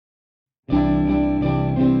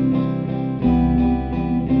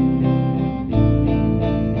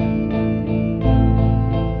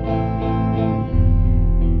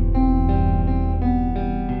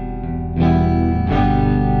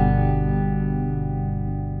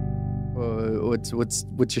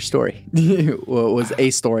What's your story? What was a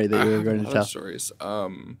story that you were going to tell? Stories.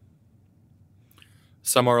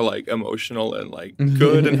 Some are like emotional and like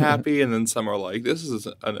good and happy, and then some are like, this is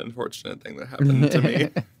an unfortunate thing that happened to me.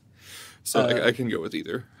 So I can go with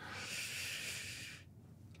either.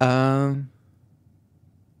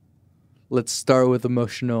 Let's start with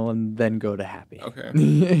emotional and then go to happy.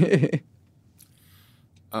 Okay.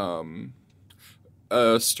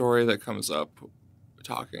 A story that comes up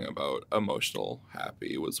talking about emotional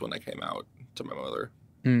happy was when I came out to my mother.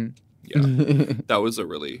 Yeah, that was a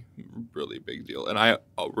really, really big deal, and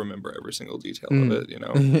I'll remember every single detail of it. You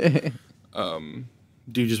know.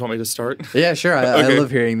 Do you just want me to start? Yeah, sure. I love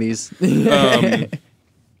hearing these.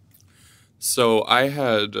 So I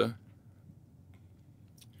had,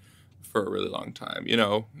 for a really long time, you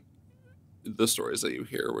know, the stories that you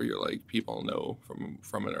hear where you're like, people know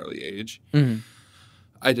from an early age. Mm-hmm.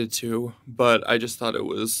 I did too, but I just thought it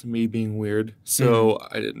was me being weird, so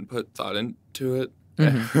I didn't put thought into it.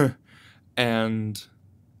 Mm-hmm. And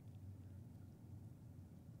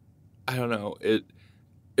I don't know,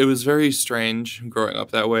 it was very strange growing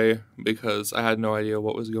up that way because I had no idea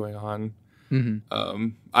what was going on. Mm-hmm.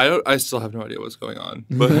 I still have no idea what's going on,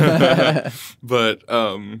 but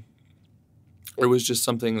it was just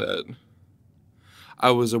something that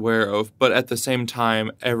I was aware of. But at the same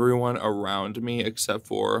time, everyone around me, except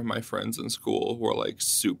for my friends in school, were like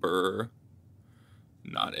super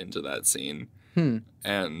not into that scene.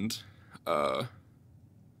 And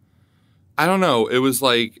I don't know. It was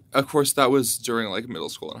like, of course, that was during like middle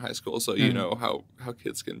school and high school, so you know how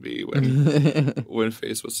kids can be when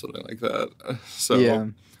faced with something like that. So, yeah.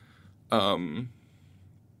 Although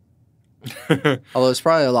it's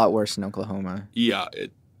probably a lot worse in Oklahoma. Yeah,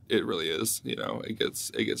 it really is. You know, it gets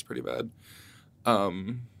pretty bad.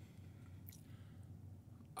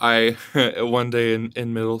 I one day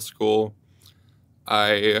in middle school,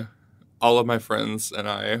 all of my friends and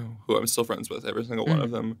I, who I'm still friends with, every single one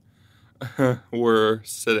of them, were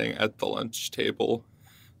sitting at the lunch table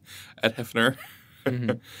at Hefner.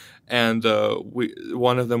 And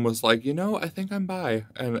one of them was like, you know, I think I'm bi.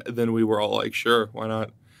 And then we were all like, sure, why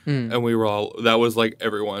not? And we were all, that was like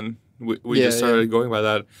everyone. We just started going by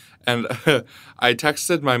that. And I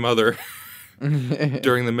texted my mother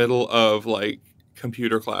during the middle of like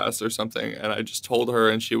computer class or something. And I just told her,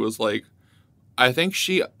 and she was like, I think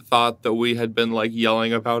she thought that we had been like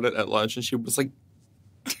yelling about it at lunch. And she was like,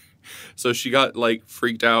 so she got like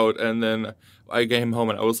freaked out. And then I came home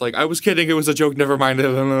and I was like, I was kidding. It was a joke. Never mind.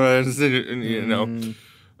 You know,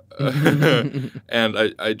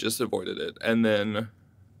 and I just avoided it. And then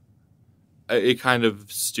it kind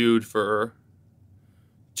of stewed for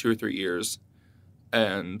 2 or 3 years.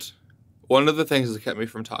 And one of the things that kept me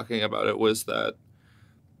from talking about it was that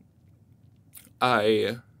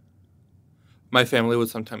my family would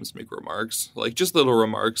sometimes make remarks, like just little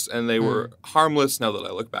remarks, and they were harmless now that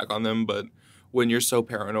I look back on them. But when you're so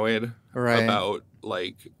paranoid about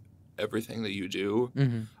like everything that you do,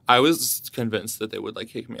 I was convinced that they would like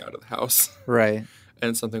kick me out of the house. Right.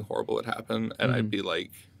 And something horrible would happen, and I'd be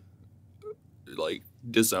like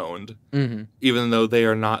disowned, even though they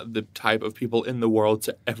are not the type of people in the world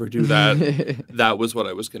to ever do that. That was what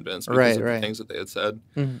I was convinced because of the things that they had said.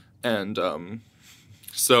 And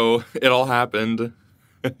so it all happened.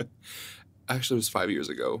 Actually, it was 5 years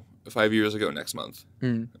ago. 5 years ago next month.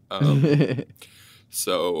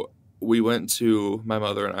 So my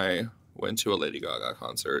mother and I went to a Lady Gaga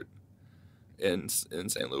concert in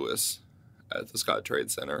St. Louis at the Scott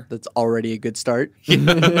Trade Center. That's already a good start.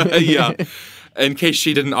 Yeah. In case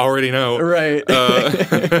she didn't already know. Right.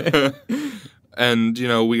 And, you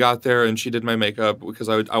know, we got there and she did my makeup because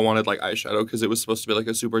I wanted, like, eyeshadow because it was supposed to be, like,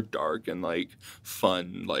 a super dark and, like,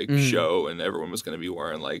 fun, like, show. And everyone was going to be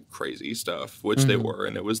wearing, like, crazy stuff, which they were.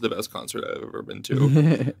 And it was the best concert I've ever been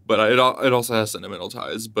to. But it also has sentimental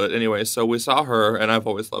ties. But anyway, so we saw her, and I've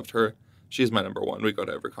always loved her. She's my number one. We go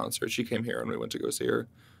to every concert. She came here, and we went to go see her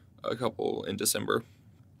a couple in December.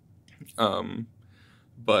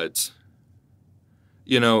 But,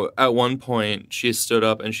 you know, at one point she stood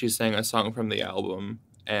up and she sang a song from the album,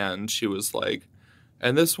 and she was like,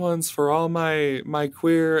 and this one's for all my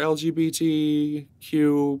queer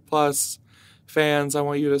LGBTQ plus fans. I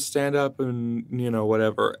want you to stand up and, you know,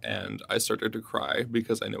 whatever. And I started to cry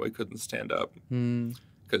because I knew I couldn't stand up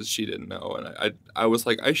because she didn't know. And I was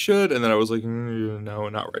like, I should. And then I was like, no,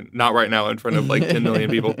 not right now in front of like 10 million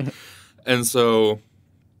people. And so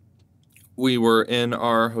we were in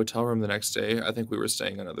our hotel room the next day. I think we were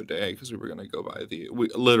staying another day because we were going to go by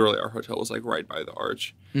literally our hotel was like right by the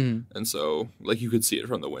arch. And so like you could see it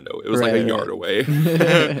from the window. It was like a yard away.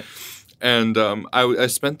 And I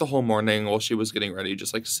spent the whole morning while she was getting ready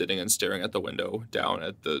just like sitting and staring at the window down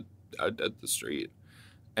at the street.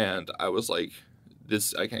 And I was like,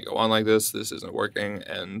 I can't go on like this. This isn't working.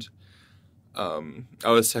 And I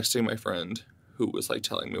was texting my friend who was like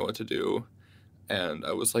telling me what to do. And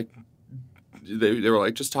I was like, they were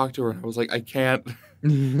like, just talk to her. And I was like, I can't.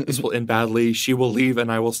 This will end badly. She will leave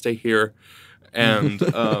and I will stay here. And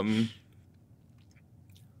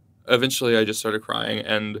eventually I just started crying.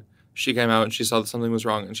 And she came out and she saw that something was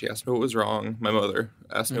wrong. And she asked me what was wrong. My mother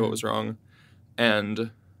asked me what was wrong.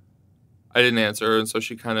 And I didn't answer. And so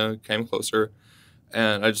she kind of came closer.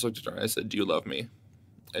 And I just looked at her and I said, do you love me?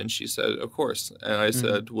 And she said, of course. And I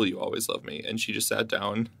said, will you always love me? And she just sat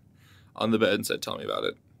down on the bed and said, tell me about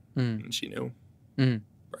it. And she knew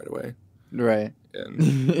right away. Right.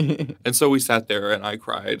 And so we sat there and I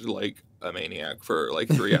cried like a maniac for like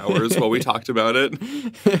 3 hours while we talked about it.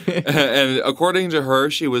 And according to her,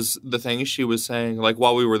 the thing she was saying, like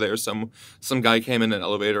while we were there, some guy came in an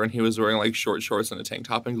elevator and he was wearing like short shorts and a tank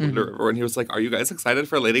top and glitter everywhere. And he was like, are you guys excited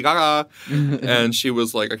for Lady Gaga? And she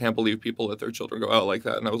was like, I can't believe people let their children go out like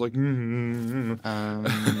that. And I was like,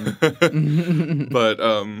 But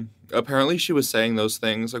apparently she was saying those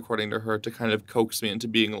things, according to her, to kind of coax me into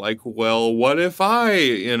being like, well, what if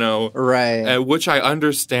I, Right. Which I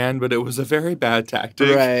understand, but it was a very bad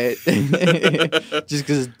tactic. Right. Just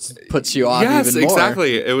because it puts you off even more. Yes,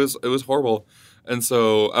 exactly. It was horrible. And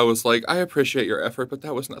so I was like, I appreciate your effort, but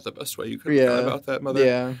that was not the best way you could have gone about that, Mother.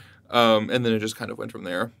 Yeah. And then it just kind of went from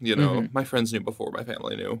there. My friends knew before my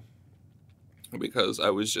family knew. Because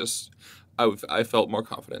I was just, I felt more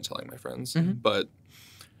confident telling my friends. But,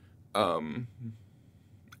 and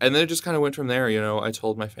then it just kind of went from there, I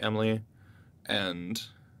told my family, and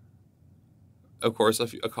of course a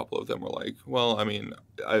couple of them were like, well, I mean,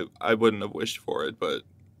 I wouldn't have wished for it, but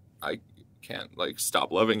I can't like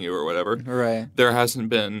stop loving you or whatever. Right.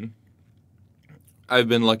 I've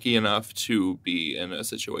been lucky enough to be in a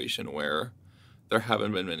situation where there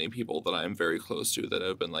haven't been many people that I'm very close to that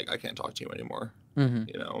have been like, I can't talk to you anymore,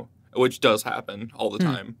 which does happen all the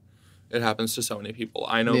time. It happens to so many people.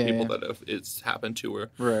 I know people that it's happened to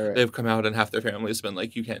where they've come out and half their family's been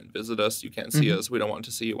like, you can't visit us, you can't see us, we don't want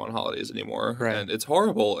to see you on holidays anymore. Right. And it's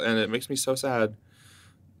horrible, and it makes me so sad.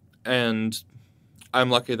 And I'm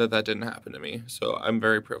lucky that that didn't happen to me. So I'm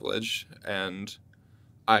very privileged, and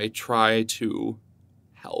I try to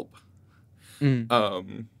help. And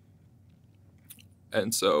then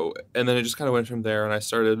it just kind of went from there, and I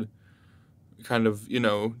started kind of,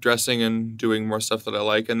 dressing and doing more stuff that I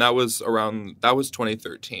like. And that was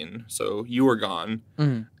 2013. So you were gone.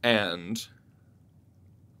 And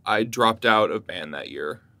I dropped out of band that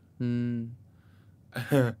year. And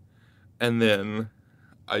then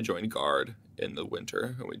I joined Guard in the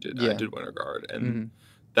winter. And I did Winter Guard. And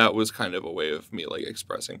that was kind of a way of me like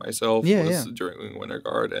expressing myself during Winter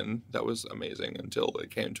Guard. And that was amazing until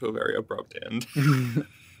it came to a very abrupt end.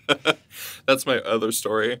 That's my other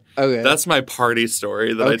story. Okay. That's my party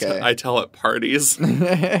story that I tell at parties.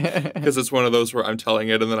 Because it's one of those where I'm telling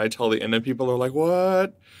it and then I tell the end and people are like,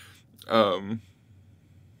 what? So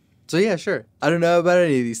yeah, sure. I don't know about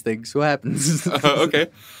any of these things. What happens? Okay.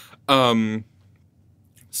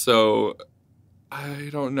 So I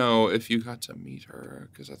don't know if you got to meet her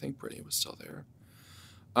because I think Brittany was still there.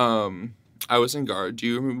 I was in Guard. Do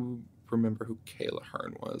you remember who Kayla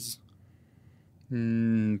Hearn was?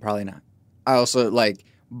 Probably not. I also,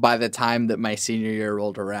 by the time that my senior year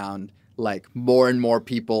rolled around, more and more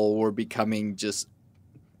people were becoming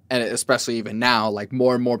and especially even now,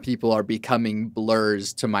 more and more people are becoming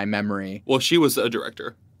blurs to my memory. Well, she was a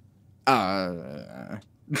director. Okay.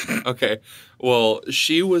 Well,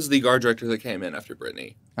 she was the Guard director that came in after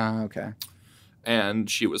Brittany. Okay. And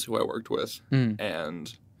she was who I worked with.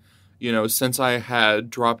 And, since I had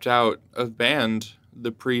dropped out of band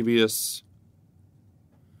the previous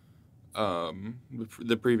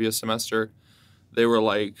semester, they were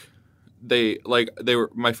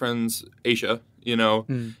my friends, Aisha,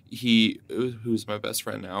 who's my best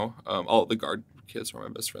friend now. All the Guard kids are my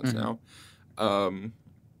best friends now.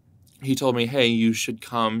 He told me, hey, you should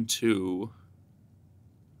come to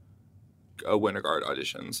a Winter Guard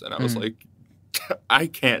auditions. And I was like, I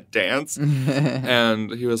can't dance.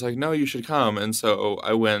 And he was like, no, you should come. And so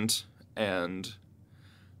I went and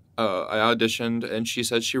I auditioned, and she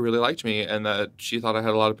said she really liked me and that she thought I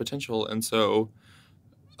had a lot of potential. And so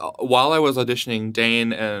while I was auditioning,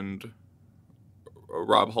 Dane and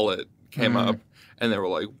Rob Hullett came up, and they were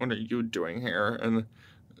like, what are you doing here? And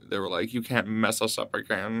they were like, you can't mess us up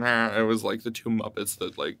again. It was like the two Muppets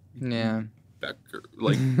that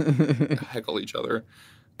heckle each other.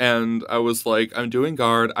 And I was like, I'm doing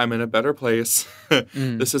guard. I'm in a better place.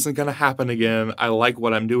 This isn't going to happen again. I like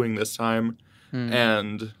what I'm doing this time.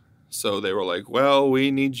 And so they were like, well, we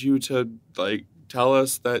need you to, like, tell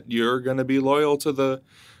us that you're going to be loyal to the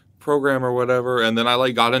program or whatever. And then I,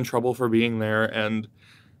 like, got in trouble for being there. And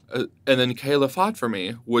then Kayla fought for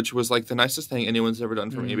me, which was, like, the nicest thing anyone's ever done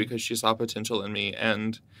for me because she saw potential in me.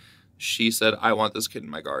 And she said, I want this kid in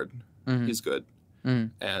my guard. He's good.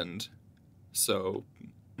 And so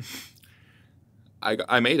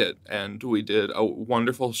I made it, and we did a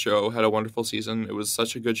wonderful show, had a wonderful season. It was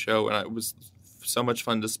such a good show, and it was so much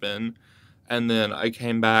fun to spin. And then I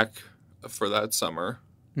came back for that summer.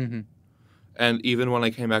 And even when I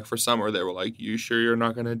came back for summer, they were like, you sure you're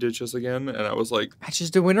not going to ditch us again? And I was like... I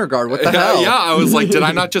just did Winter Guard. What the hell? Yeah, I was like, did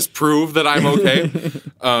I not just prove that I'm okay?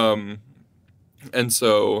 And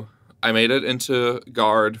so I made it into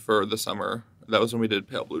guard for the summer. That was when we did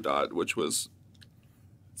Pale Blue Dot, which was...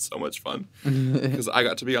 so much fun because I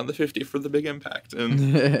got to be on the 50 for the big impact,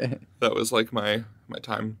 and that was like my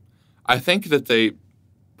time. I think that they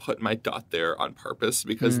put my dot there on purpose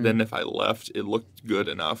because then if I left, it looked good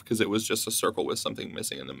enough because it was just a circle with something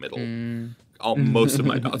missing in the middle. Most of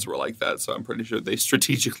my dots were like that, so I'm pretty sure they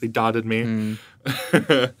strategically dotted me.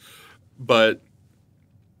 But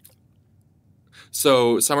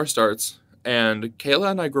so summer starts, and Kayla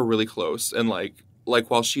and I grew really close, and like while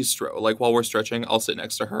while we're stretching, I'll sit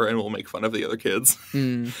next to her and we'll make fun of the other kids.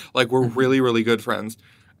 Like we're really, really good friends.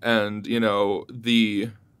 And, you know,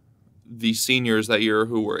 the seniors that year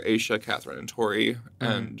who were Aisha, Catherine, and Tori,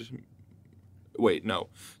 and wait, no,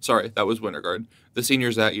 sorry, that was Winter Guard. The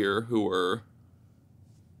seniors that year who were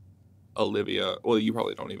Olivia, well, you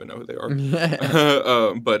probably don't even know who they are.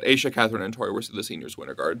 But Aisha, Catherine, and Tori were the seniors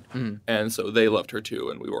Winter Guard. And so they loved her too.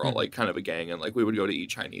 And we were all like kind of a gang. And like we would go to eat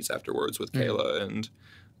Chinese afterwards with Kayla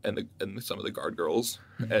and some of the guard girls.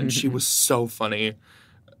 And she was so funny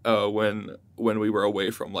when we were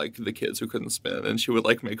away from like the kids who couldn't spin. And she would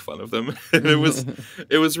like make fun of them. And it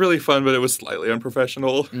was really fun, but it was slightly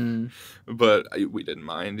unprofessional. But we didn't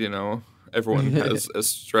mind, you know. Everyone has a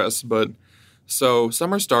stress. But so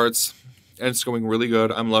summer starts. And it's going really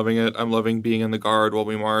good. I'm loving it. I'm loving being in the guard while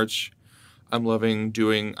we march. I'm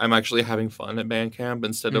actually having fun at band camp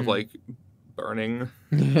instead of like burning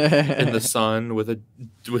in the sun with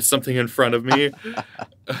something in front of me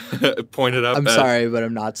pointed up. I'm sorry, but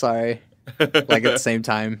I'm not sorry. Like at the same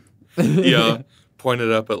time. Yeah.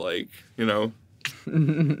 Pointed up at like, you know,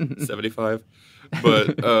 75.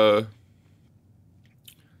 But,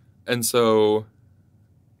 and so...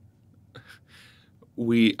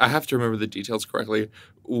 I have to remember the details correctly.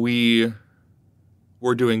 We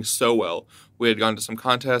were doing so well. We had gone to some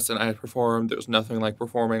contests and I had performed. There was nothing like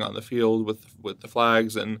performing on the field with the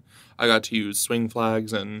flags, and I got to use swing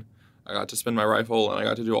flags, and I got to spin my rifle, and I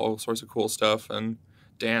got to do all sorts of cool stuff and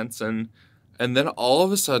dance, and then all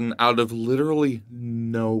of a sudden, out of literally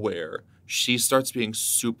nowhere, she starts being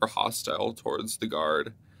super hostile towards the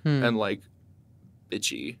guard and like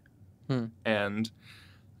bitchy.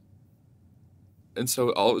 And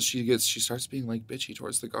so she starts being like bitchy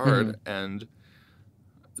towards the guard, and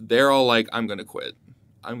they're all like, I'm going to quit.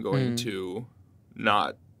 I'm going to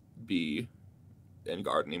not be in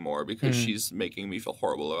guard anymore because she's making me feel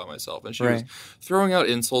horrible about myself. And she was throwing out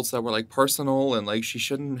insults that were like personal and like she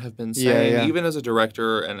shouldn't have been saying, even as a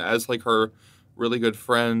director and as like her really good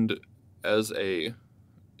friend as a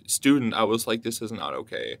student. I was like, this is not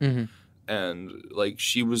okay. And, like,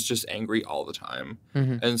 she was just angry all the time.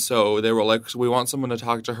 And so they were like, so we want someone to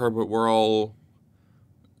talk to her, but we're all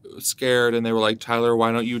scared. And they were like, Tyler,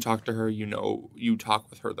 why don't you talk to her? You know, you talk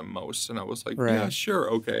with her the most. And I was like, yeah, sure,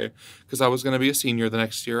 okay. Because I was going to be a senior the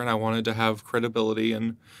next year, and I wanted to have credibility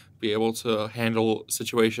and be able to handle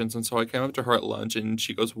situations. And so I came up to her at lunch, and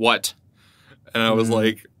she goes, what? And I was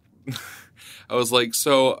like,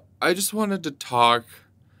 so I just wanted to talk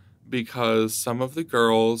because some of the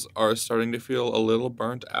girls are starting to feel a little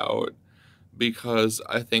burnt out because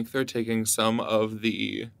I think they're taking some of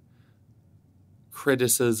the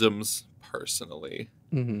criticisms personally.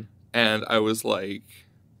 And I was like,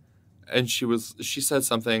 and she said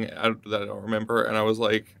something that I don't remember, and I was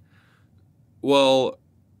like, well,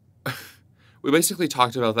 we basically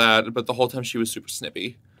talked about that, but the whole time she was super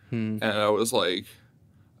snippy. And I was like,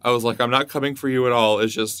 I'm not coming for you at all.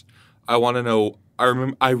 It's just, I want to know,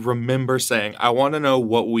 I remember saying, I want to know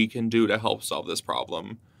what we can do to help solve this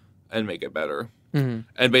problem and make it better. And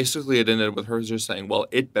basically it ended with her just saying, well,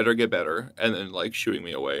 it better get better, and then like shooing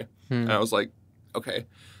me away. And I was like, okay.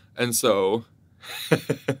 And so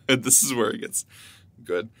this is where it gets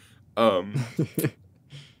good.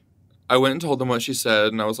 I went and told them what she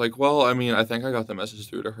said, and I was like, well, I mean, I think I got the message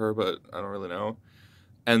through to her, but I don't really know.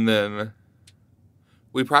 And then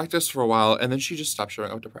we practiced for a while, and then she just stopped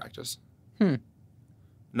showing up to practice.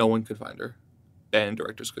 No one could find her. Band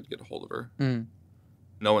directors couldn't get a hold of her.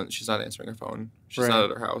 No one. She's not answering her phone. She's not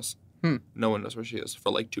at her house. No one knows where she is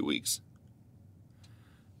for like 2 weeks.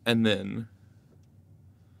 And then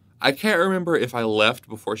I can't remember if I left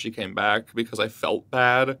before she came back because I felt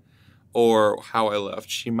bad or how I left.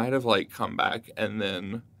 She might have like come back and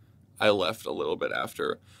then I left a little bit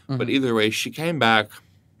after. But either way, she came back,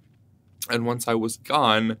 and once I was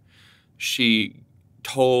gone, she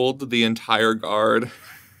told the entire guard.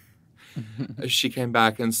 She came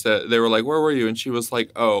back and said, they were like, where were you? And she was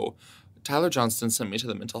like, oh, Tyler Johnston sent me to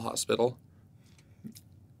the mental hospital.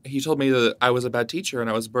 He told me that I was a bad teacher and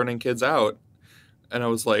I was burning kids out. And I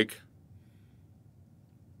was like,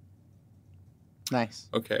 nice.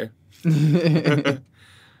 Okay.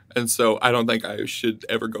 And so I don't think I should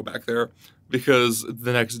ever go back there, because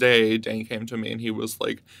the next day Dane came to me and he was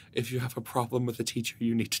like, if you have a problem with a teacher,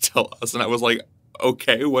 you need to tell us. And I was like,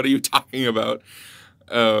 okay, what are you talking about?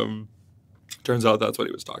 Turns out that's what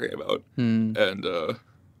he was talking about. And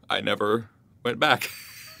I never went back.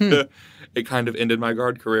 It kind of ended my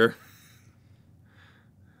guard career.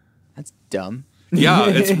 That's dumb. Yeah,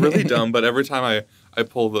 it's really dumb. But every time I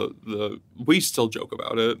pull the we still joke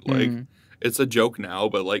about it. Like, it's a joke now,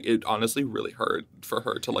 but like it honestly really hurt for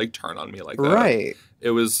her to like turn on me like that. Right. It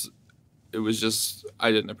was just,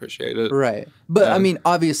 I didn't appreciate it. Right. But I mean,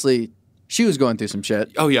 obviously she was going through some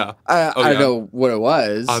shit. Oh yeah. I know what it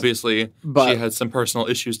was. Obviously, but she had some personal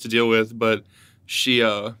issues to deal with, but she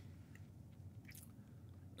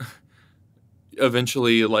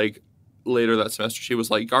eventually, like later that semester, she was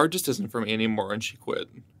like, guard just isn't for me anymore, and she quit.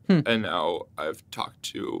 And now I've talked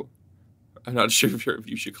to, I'm not sure if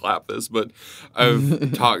you should clap this, but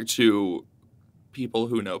I've talked to people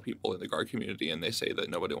who know people in the guard community, and they say that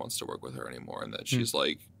nobody wants to work with her anymore, and that she's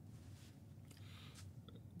like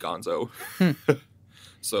gonzo.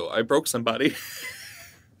 So I broke somebody.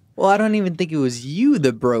 Well, I don't even think it was you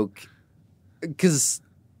that broke, because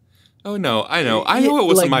oh no, I know it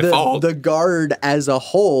wasn't my fault. The guard as a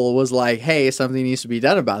whole was like, hey, something needs to be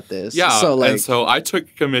done about this. Yeah, so and so I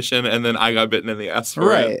took commission, and then I got bitten in the ass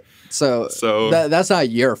for it. So that's not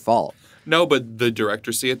your fault. No, but the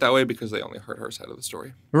directors see it that way because they only heard her side of the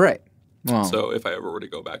story. Right. Well, so if I ever were to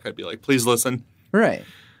go back, I'd be like, please listen. Right.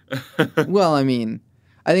 Well, I mean,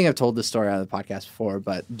 I think I've told this story on the podcast before,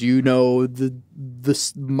 but do you know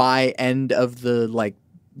my end of the like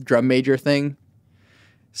drum major thing?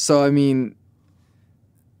 So I mean,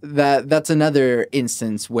 that's another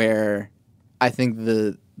instance where I think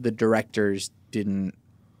the directors didn't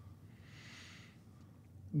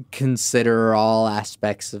consider all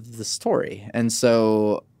aspects of the story. And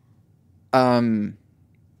so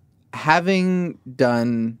having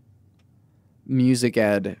done music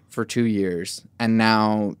ed for 2 years and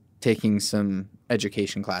now taking some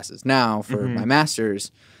education classes now for my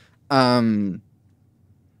master's, I'm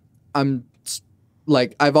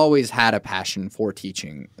like, I've always had a passion for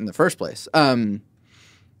teaching in the first place. And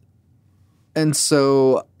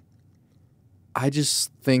so I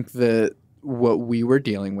just think that what we were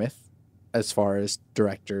dealing with as far as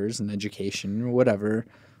directors and education or whatever,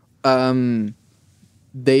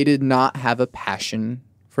 they did not have a passion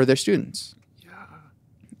for their students. Yeah.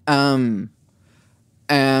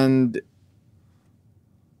 And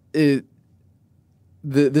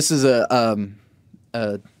this is a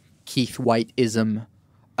Keith White-ism,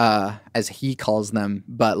 as he calls them,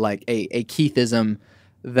 but like a Keithism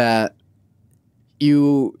that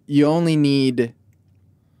you only need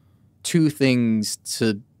two things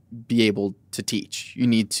to be able to teach. You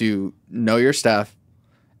need to know your stuff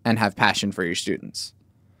and have passion for your students.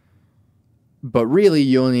 But really,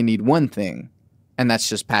 you only need one thing, and that's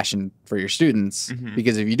just passion for your students.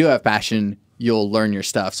 Because if you do have passion, you'll learn your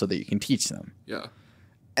stuff so that you can teach them. Yeah.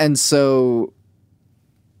 And so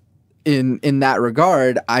in that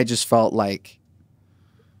regard, I just felt like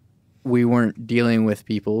we weren't dealing with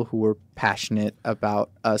people who were passionate about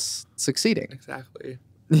us succeeding. Exactly.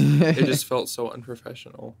 It just felt so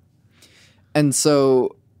unprofessional. And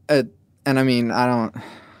so, and I mean, I don't,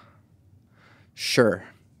 sure,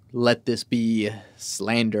 let this be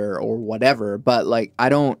slander or whatever, but like,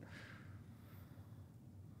 I'd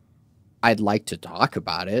like to talk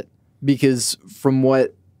about it, because from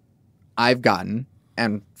what I've gotten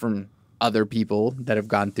and from other people that have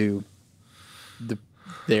gone through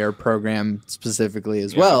their program specifically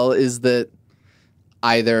as well, is that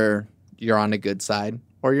either you're on a good side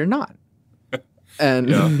or you're not.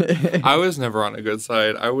 And I was never on a good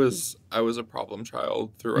side. I was a problem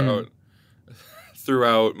child throughout.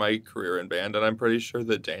 throughout my career in band, and I'm pretty sure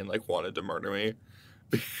that Dane like wanted to murder me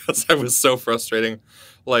because I was so frustrating.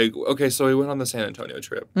 Like, okay, so we went on the San Antonio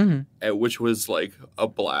trip, which was like a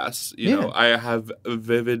blast. You know, I have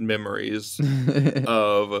vivid memories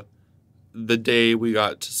of the day we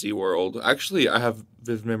got to SeaWorld. Actually, I have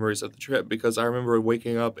vivid memories of the trip because I remember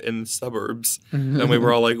waking up in suburbs and we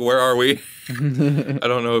were all like, "Where are we?" I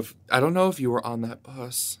don't know if you were on that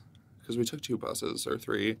bus because we took 2 buses or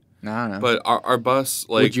 3. I don't know. But our bus,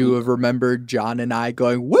 like, would you have remembered John and I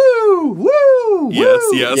going woo woo? Yes,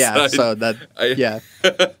 woo? yes. Yeah. So that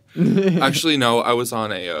Actually, no. I was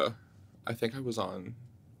on a. I think I was on.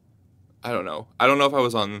 I don't know. I don't know if I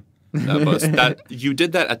was on that bus. That you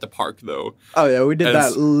did that at the park though. Oh yeah, we did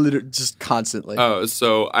that just constantly. Oh,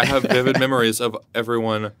 so I have vivid memories of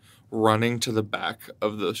everyone running to the back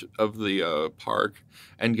of the park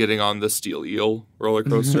and getting on the Steel Eel roller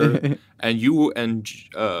coaster, and you and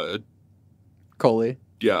Coley.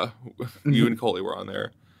 Yeah, you and Coley were on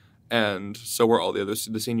there, and so were all the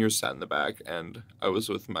seniors sat in the back, and I was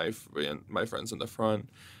with my friends in the front.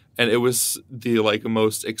 And it was the like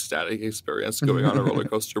most ecstatic experience going on a roller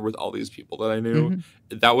coaster with all these people that I knew.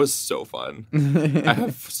 That was so fun. I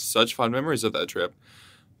have such fond memories of that trip.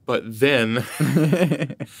 But then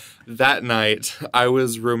that night, I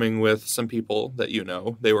was rooming with some people that you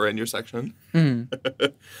know. They were in your section.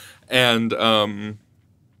 And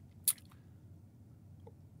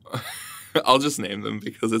I'll just name them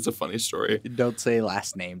because it's a funny story. Don't say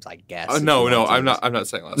last names, I guess. No, I'm not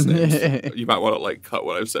saying last names. You might want to like cut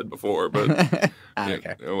what I've said before, but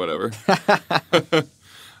okay. Whatever.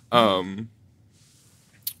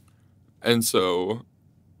 And so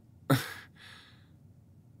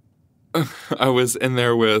I was in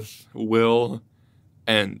there with Will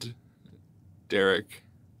and Derek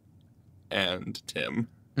and Tim.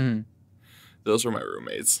 Those were my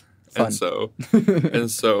roommates. Fun. And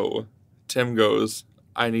so Tim goes,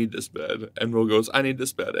 "I need this bed." And Will goes, "I need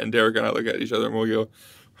this bed." And Derek and I look at each other and we'll go,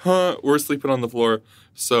 "Huh?" We're sleeping on the floor.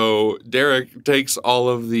 So Derek takes all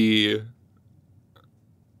of the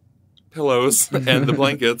pillows and the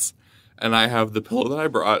blankets, and I have the pillow that I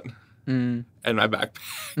brought and my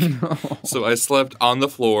backpack. So I slept on the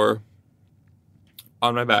floor,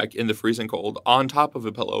 on my back, in the freezing cold, on top of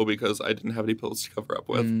a pillow because I didn't have any pillows to cover up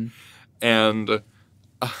with. And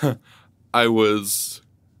I was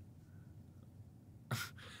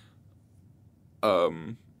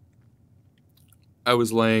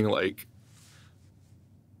laying like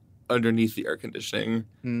underneath the air conditioning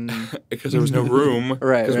because there was no room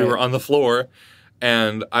because we were on the floor,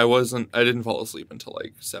 and I didn't fall asleep until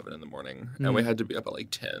like 7 a.m, and we had to be up at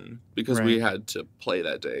like 10 because we had to play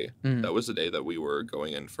that day. That was the day that we were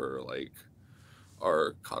going in for like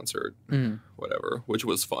our concert, whatever, which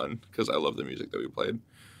was fun because I love the music that we played.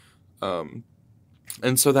 And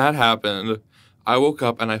so that happened. I woke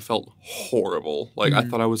up and I felt horrible. Like I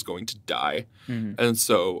thought I was going to die. And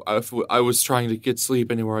so I was trying to get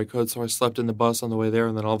sleep anywhere I could. So I slept in the bus on the way there,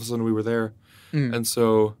 and then all of a sudden we were there. And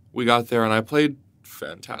so we got there, and I played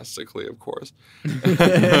fantastically, of course.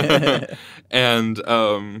 And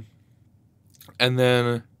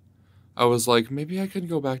then I was like, maybe I can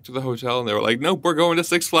go back to the hotel. And they were like, nope, we're going to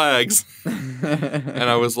Six Flags. And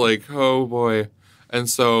I was like, oh, boy. And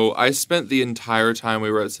so I spent the entire time we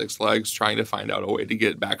were at Six Flags trying to find out a way to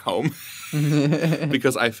get back home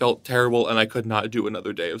because I felt terrible and I could not do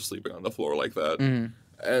another day of sleeping on the floor like that.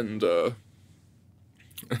 And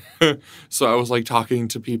so I was like talking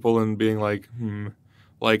to people and being like,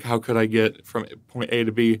 like how could I get from point A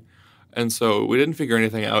to B? And so we didn't figure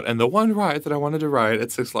anything out. And the one ride that I wanted to ride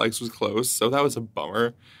at Six Flags was closed. So that was a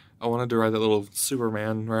bummer. I wanted to ride that little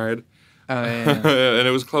Superman ride. Oh, yeah. And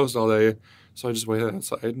it was closed all day. So I just waited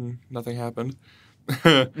outside and nothing happened.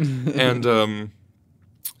 And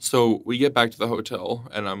so we get back to the hotel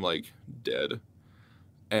and I'm like dead.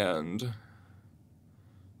 And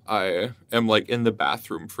I am like in the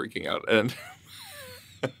bathroom freaking out. And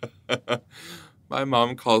my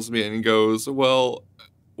mom calls me and goes, well,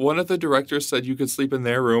 one of the directors said you could sleep in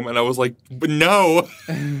their room. And I was like, no,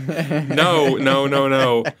 no,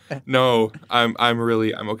 I'm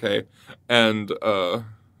okay. And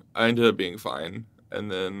I ended up being fine.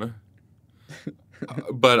 And then,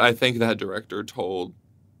 but I think that director told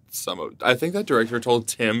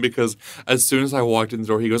Tim, because as soon as I walked in the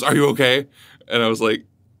door, he goes, are you okay? And I was like,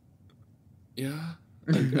 yeah,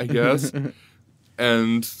 I guess.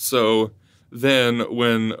 And so then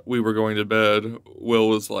when we were going to bed, Will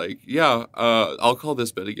was like, yeah, I'll call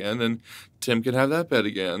this bed again, and Tim can have that bed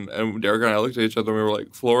again. And Derek and I looked at each other and we were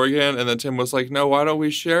like, floor again? And then Tim was like, no, why don't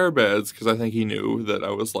we share beds? Because I think he knew that I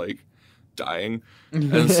was like dying,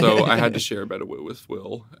 and so I had to share a bed with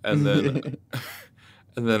Will, and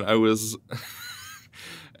then I was.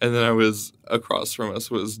 And then I was across from us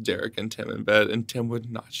was Derek and Tim in bed, and Tim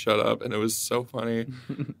would not shut up, and it was so funny.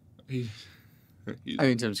 I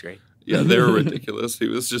mean, Tim's great. Yeah, they were ridiculous. He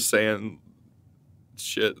was just saying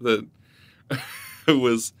shit that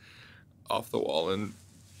was off the wall, and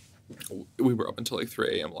we were up until like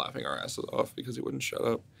 3 a.m. laughing our asses off because he wouldn't shut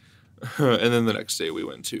up. And then the next day we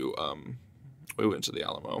went to the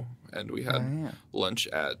Alamo, and we had lunch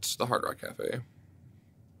at the Hard Rock Cafe.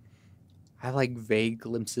 I have like vague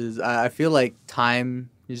glimpses. I feel like time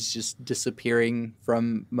is just disappearing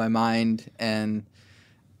from my mind, and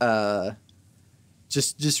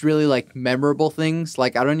just really like memorable things.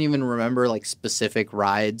 Like I don't even remember like specific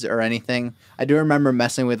rides or anything. I do remember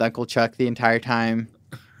messing with Uncle Chuck the entire time.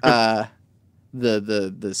 The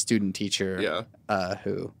student teacher,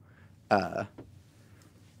 who I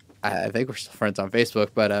think we're still friends on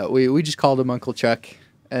Facebook, but we just called him Uncle Chuck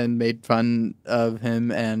and made fun of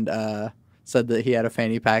him, and said that he had a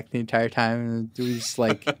fanny pack the entire time, and it was just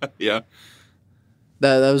like, yeah,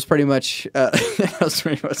 that was pretty much that was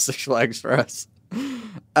pretty much Six Flags for us.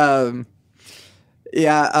 I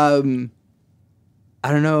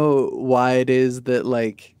don't know why it is that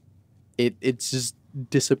like it's just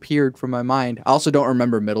disappeared from my mind. I also don't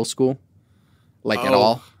remember middle school, at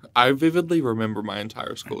all. I vividly remember my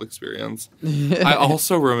entire school experience. I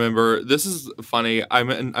also remember, this is funny, I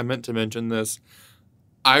meant to mention this.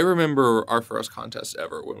 I remember our first contest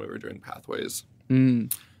ever when we were doing Pathways.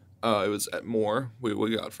 It was at Moore.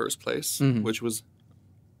 We got first place,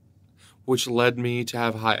 which led me to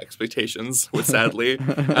have high expectations. Which sadly,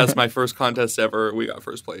 as my first contest ever, we got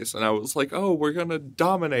first place, and I was like, "Oh, we're gonna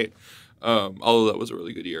dominate!" Although that was a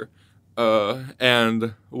really good year,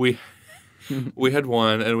 and we had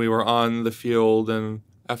won, and we were on the field, and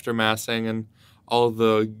after massing, and all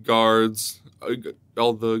the guards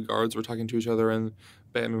were talking to each other, and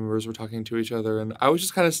band members were talking to each other, and I was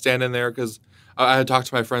just kind of standing there because I had talked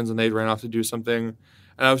to my friends and they'd ran off to do something,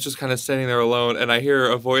 and I was just kind of standing there alone, and I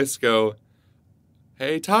hear a voice go,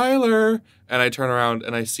 "Hey, Tyler," and I turn around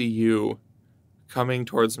and I see you coming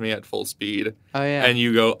towards me at full speed. Oh, yeah. And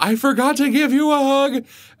you go, "I forgot to give you a hug,"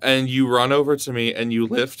 and you run over to me and you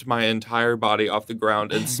lift my entire body off the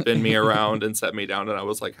ground and spin me around and set me down, and I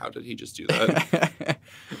was like, how did he just do that?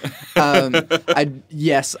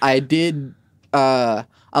 Yes, I did.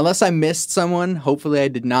 Unless I missed someone, hopefully I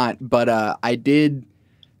did not, but I did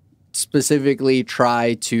specifically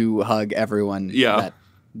try to hug everyone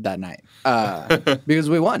that night because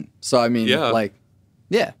we won. So, I mean,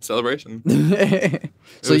 yeah. Celebration.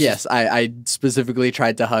 So, yes, I specifically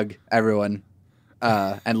tried to hug everyone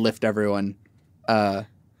and lift everyone. Yeah.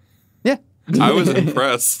 I was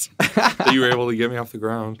impressed that you were able to get me off the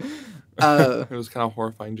ground. It was kind of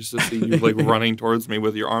horrifying just to see you running towards me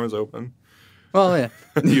with your arms open. Well, yeah.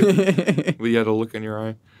 You had a look in your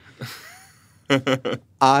eye.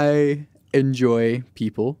 I enjoy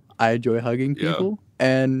people. I enjoy hugging people.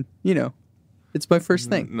 And, it's my first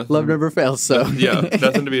thing. Love never fails. So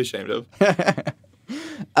nothing to be ashamed of.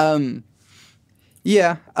 I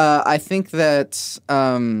think that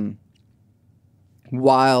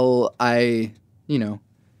while I,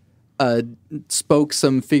 spoke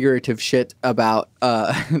some figurative shit about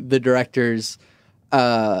the directors,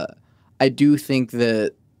 I do think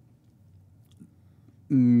that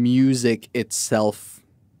music itself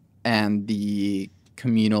and the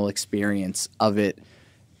communal experience of it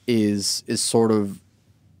is sort of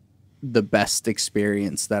the best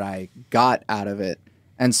experience that I got out of it.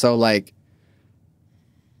 And so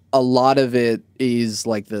a lot of it is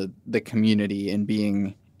the community and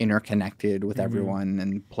being interconnected with everyone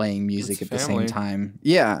and playing music at the same time.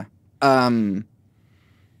 Yeah. And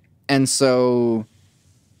so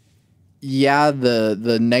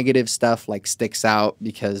the negative stuff sticks out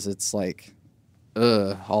because it's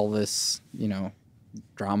all this,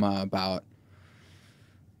 drama about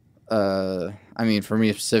I mean, for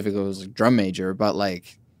me specifically, it was a drum major, but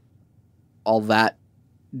all that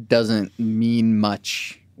doesn't mean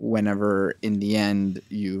much whenever in the end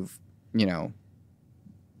you're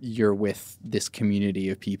with this community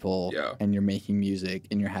of people and you're making music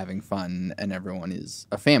and you're having fun and everyone is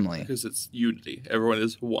a family. Because it's unity. Everyone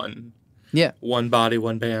is one. Yeah. One body,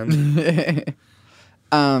 one band.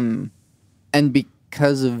 And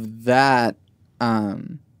because of that,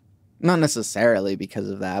 not necessarily because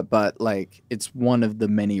of that, but it's one of the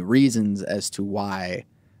many reasons as to why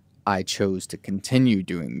I chose to continue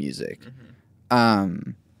doing music.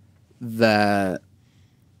 That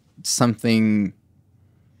something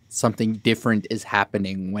different is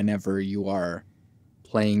happening whenever you are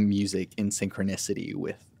playing music in synchronicity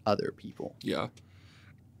with other people. Yeah.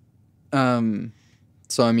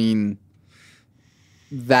 So I mean,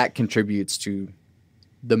 that contributes to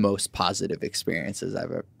the most positive experiences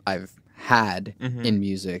I've had in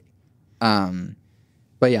music.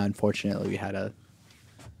 But yeah, unfortunately, we had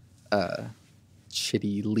a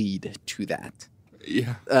shitty lead to that.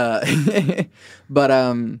 Yeah. But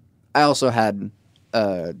I also had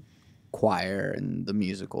choir and the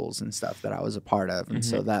musicals and stuff that I was a part of, and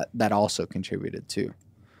so that also contributed to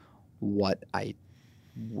what I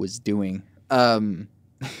was doing. Do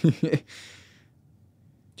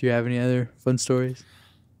you have any other fun stories?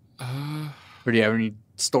 Or do you have any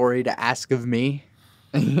story to ask of me?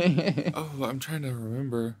 Oh, I'm trying to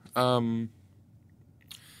remember.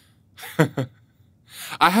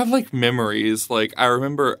 I have like memories. Like I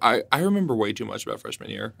remember way too much about freshman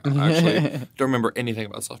year. I actually don't remember anything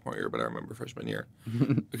about sophomore year, but I remember freshman year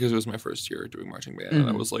because it was my first year doing marching band, and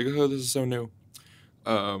I was like, oh, this is so new.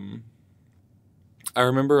 I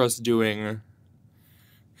remember us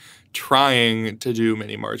trying to do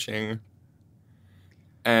mini marching,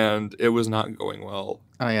 and it was not going well.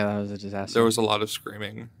 Oh yeah, that was a disaster. There was a lot of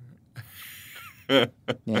screaming. Yeah,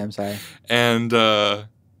 I'm sorry. And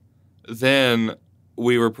then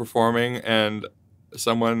we were performing, and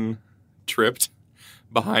someone tripped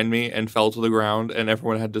behind me and fell to the ground, and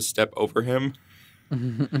everyone had to step over him.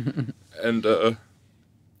 And I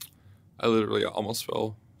literally almost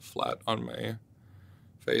fell flat on my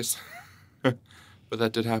face. But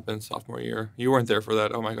that did happen sophomore year. You weren't there for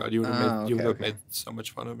that. Oh my god, you would have made so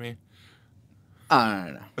much fun of me.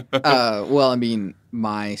 No. Well, I mean,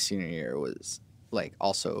 my senior year was like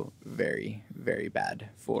also very, very bad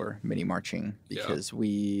for mini marching because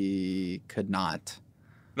we could not.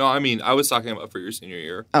 No, I mean, I was talking about for your senior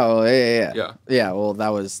year. Oh yeah. Yeah. Well, that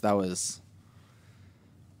was.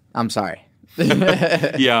 I'm sorry.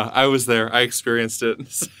 Yeah, I was there. I experienced it.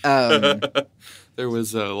 There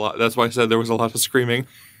was a lot. That's why I said there was a lot of screaming.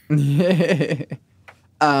 We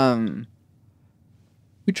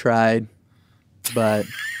tried, but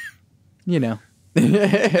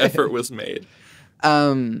effort was made.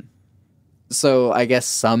 So I guess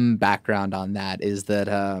some background on that is that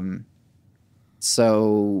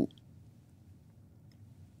so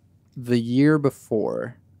the year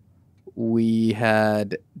before we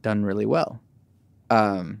had done really well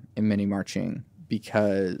in mini marching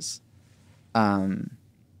because I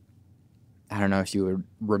don't know if you would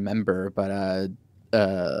remember, but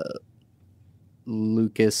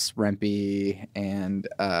Lucas Rempe and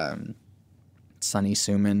Sonny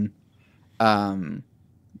Suman.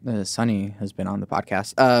 Sonny has been on the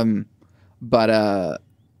podcast. But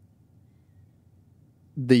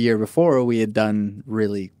the year before we had done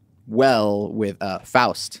really well with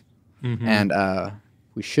Faust, and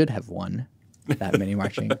we should have won that mini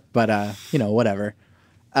marching, but whatever.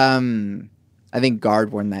 I think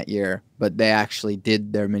Guard won that year, but they actually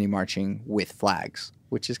did their mini marching with flags,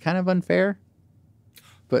 which is kind of unfair.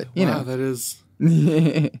 But wow, that is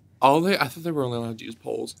I thought they were only allowed to use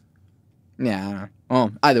poles. Yeah.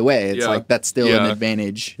 Well, either way, it's like that's still an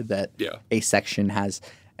advantage that a section has.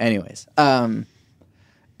 Anyways, and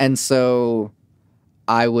so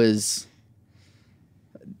I was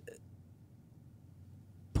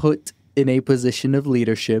put in a position of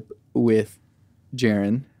leadership with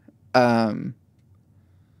Jaren.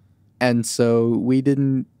 And so we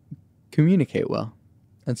didn't communicate well.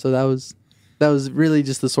 And so that was really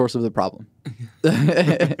just the source of the problem.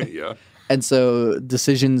 Yeah. And so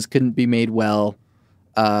decisions couldn't be made well.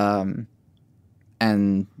 And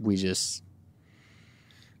we just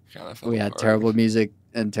we had terrible music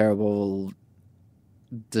and terrible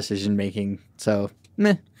decision making. So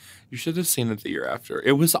meh. You should have seen it the year after.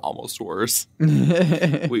 It was almost worse.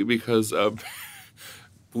 Because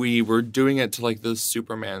we were doing it to like the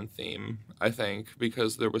Superman theme, I think,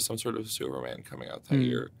 because there was some sort of Superman coming out that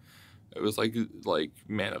year. It was like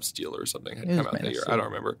Man of Steel or something had come out that year. I don't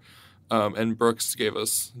remember. And Brooks gave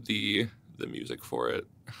us the music for it.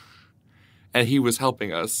 And he was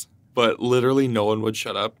helping us, but literally no one would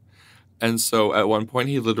shut up. And so at one point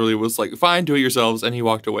he literally was like, fine, do it yourselves. And he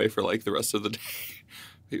walked away for like the rest of the day.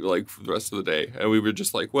 For the rest of the day. And we were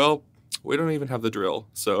just like, well, we don't even have the drill.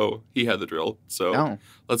 So he had the drill. So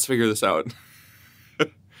let's figure this out.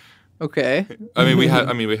 Okay. I mean, we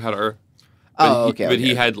had our. But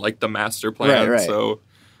he had like the master plan. Right. So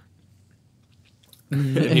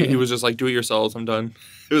he was just like, do it yourselves. I'm done.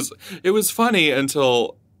 It was funny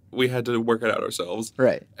until we had to work it out ourselves.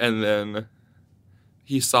 Right. And then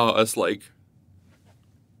he saw us like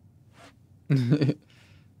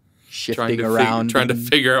shifting around. Trying to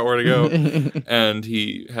figure out where to go. And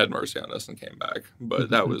he had mercy on us and came back. But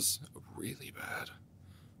that was really bad.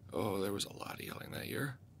 Oh, there was a lot of yelling that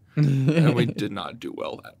year. And we did not do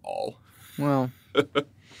well at all. Well,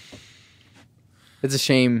 it's a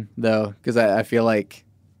shame, though, because I feel like,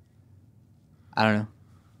 I don't know,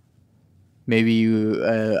 maybe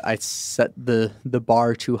I set the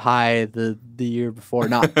bar too high the year before.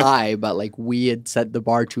 Not I, but like we had set the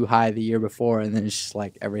bar too high the year before, and then it's just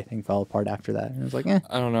like everything fell apart after that. And it was like,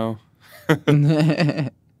 I don't know.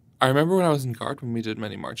 I remember when I was in guard when we did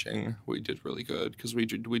mini marching, we did really good because we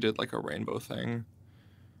did like a rainbow thing.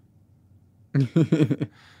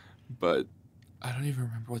 But I don't even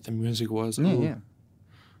remember what the music was. Yeah.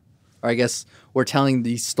 Or I guess we're telling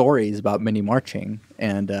these stories about mini marching,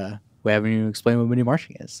 and we haven't even explained what mini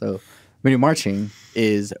marching is. So mini marching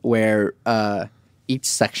is where each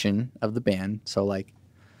section of the band, so like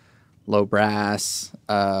low brass,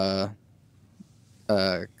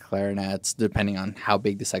 clarinets, depending on how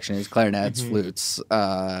big the section is, clarinets, flutes,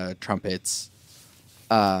 trumpets,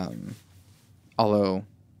 although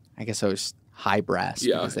I guess it was high brass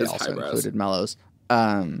because they also included mellows,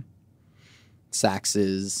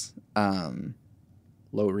 saxes,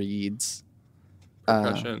 low reeds,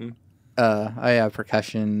 percussion.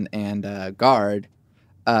 Percussion and guard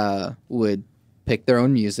would pick their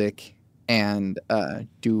own music and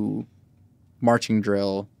do marching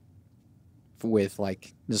drill with,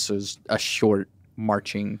 like, this was a short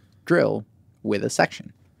marching drill with a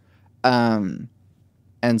section. And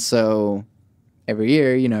so every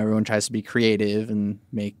year, you know, everyone tries to be creative and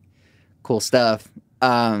make cool stuff.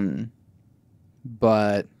 But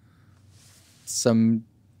some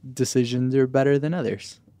decisions are better than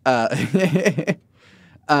others.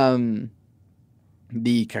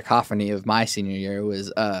 The cacophony of my senior year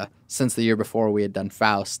was, since the year before we had done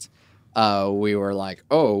Faust, we were like,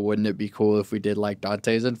 oh, wouldn't it be cool if we did like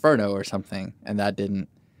Dante's Inferno or something? And that didn't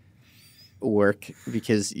work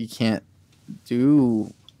because you can't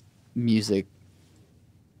do music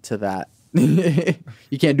to that.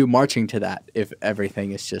 You can't do marching to that if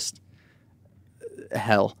everything is just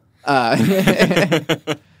hell. And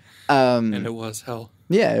it was hell.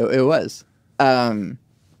 Yeah, it was.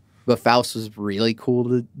 But Faust was really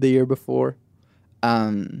cool the year before.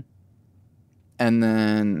 And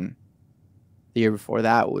then the year before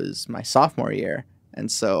that was my sophomore year. And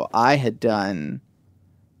so I had done,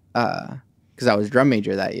 because I was drum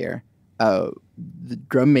major that year, the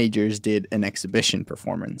drum majors did an exhibition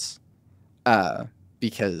performance.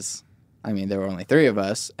 Because, I mean, there were only 3 of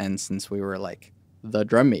us. And since we were like the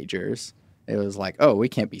drum majors, it was like, oh, we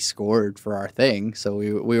can't be scored for our thing. So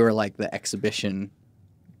we were like the exhibition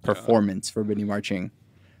performance for mini marching.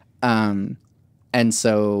 And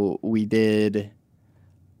so we did,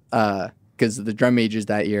 because the drum majors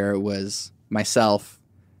that year was myself,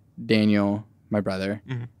 Daniel, my brother,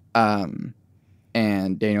 and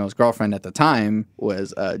Daniel's girlfriend at the time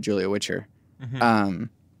was Julia Witcher.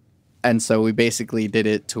 And so we basically did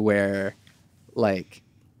it to where, like,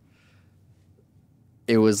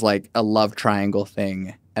 it was like a love triangle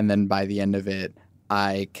thing. And then by the end of it,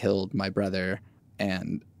 I killed my brother,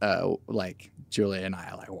 and like Julia and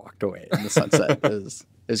I like walked away in the sunset. It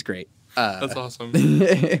was great. That's awesome.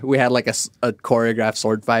 We had like a choreographed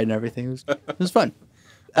sword fight and everything. It was fun.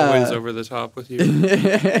 Always over the top with you.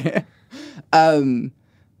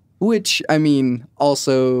 Which, I mean,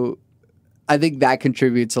 also, I think that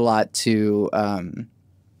contributes a lot to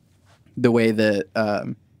the way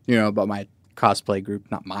that, you know, about my cosplay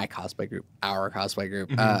group, not my cosplay group, our cosplay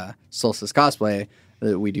group, Solstice Cosplay,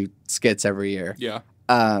 that we do skits every year. Yeah.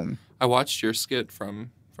 I watched your skit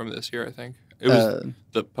from this year, I think. It was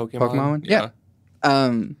the Pokemon one? Yeah.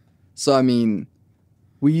 So, I mean,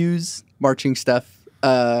 we use marching stuff,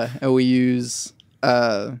 and we use,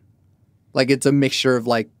 like, it's a mixture of,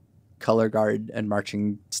 like, color guard and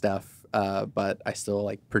marching stuff, but I still,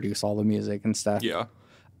 like, produce all the music and stuff. Yeah.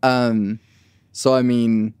 So, I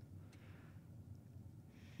mean,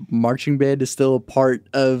 marching band is still a part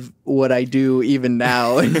of what I do even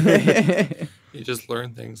now. You just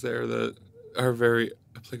learn things there that are very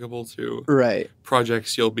applicable to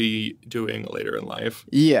projects you'll be doing later in life.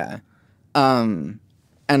 Yeah. And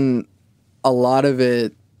a lot of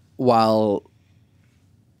it, while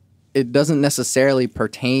it doesn't necessarily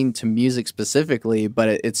pertain to music specifically, but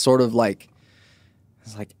it's sort of like,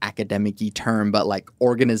 it's like academic-y term, but like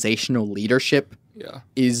organizational leadership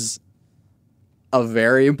is a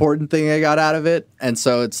very important thing I got out of it. And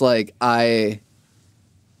so it's like,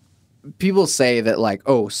 people say that, like,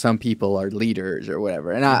 oh, some people are leaders or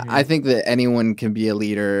whatever. And I think that anyone can be a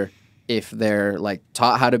leader if they're, like,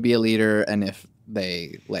 taught how to be a leader and if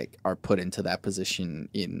they like are put into that position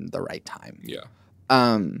in the right time. Yeah.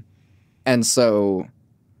 And so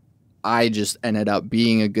I just ended up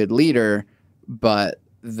being a good leader, but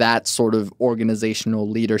that sort of organizational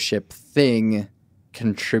leadership thing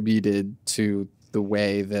contributed to the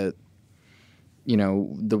way that,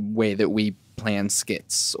 the way that we plan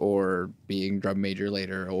skits or being drum major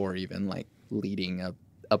later or even like leading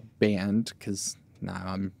a band, because now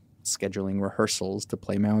I'm scheduling rehearsals to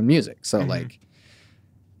play my own music. So like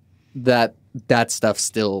that stuff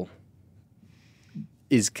still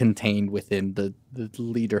is contained within the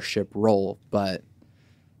leadership role, but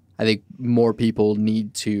I think more people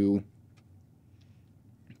need to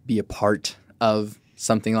be a part of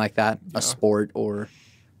something like that, a sport, or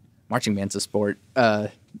marching band's a sport.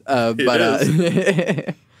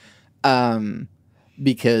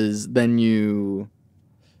 Because then you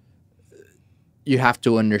have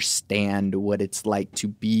to understand what it's like to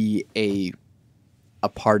be a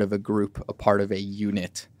part of a group, a part of a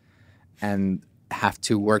unit, and have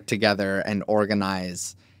to work together and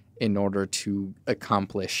organize in order to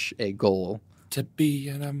accomplish a goal. To be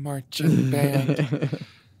in a marching band.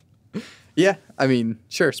 Yeah, I mean,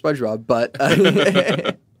 sure, SpongeBob, but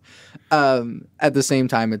at the same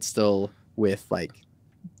time, it's still with like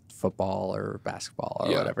football or basketball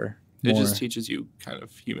or whatever. It just teaches you kind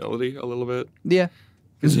of humility a little bit. Yeah.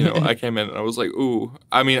 Because, I came in and I was like, ooh.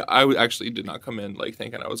 I mean, I actually did not come in like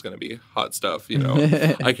thinking I was going to be hot stuff,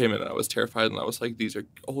 I came in and I was terrified and I was like, these are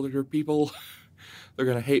older people. They're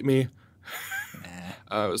going to hate me.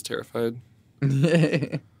 I was terrified.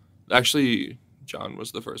 Actually, John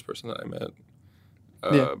was the first person that I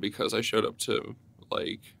met because I showed up to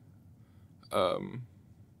like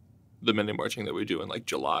the mini marching that we do in like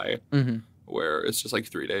July, where it's just like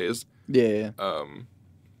 3 days. Yeah.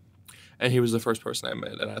 And he was the first person I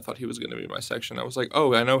met, and I thought he was going to be in my section. I was like,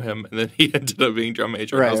 oh, I know him. And then he ended up being drum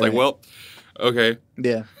major. And I was like, well, okay.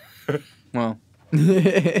 Yeah. Well.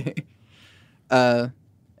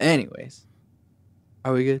 Anyways.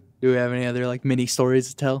 Are we good? Do we have any other like mini stories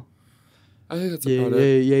to tell? I think that's about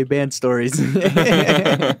it. Yay, band stories.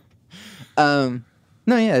 No,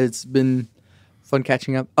 yeah, it's been fun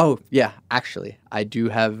catching up. Oh, yeah, actually, I do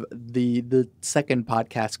have the second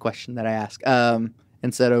podcast question that I ask.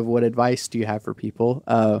 Instead of what advice do you have for people,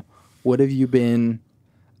 what have you been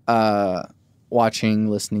watching,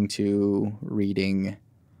 listening to, reading,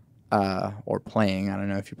 or playing? I don't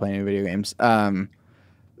know if you're playing any video games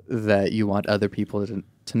that you want other people to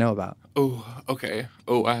know about. Oh, okay.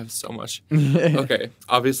 Oh, I have so much. Okay.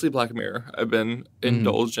 Obviously, Black Mirror. I've been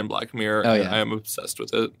indulged in Black Mirror, and I am obsessed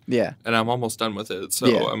with it. Yeah. And I'm almost done with it,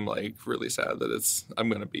 so I'm like really sad that I'm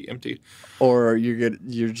going to be empty. Or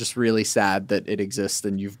you're just really sad that it exists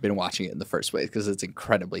and you've been watching it in the first place because it's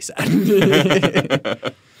incredibly sad.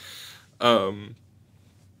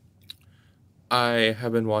 I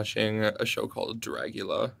have been watching a show called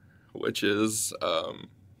Dragula, which is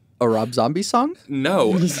a Rob Zombie song?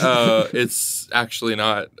 No, it's actually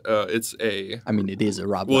not. It's a. I mean, it is a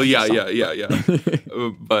Rob. Zombie song. Yeah.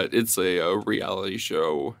 But it's a reality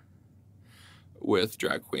show with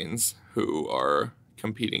drag queens who are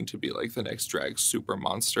competing to be like the next drag super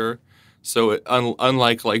monster. So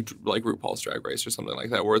unlike like RuPaul's Drag Race or something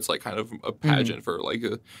like that, where it's like kind of a pageant for like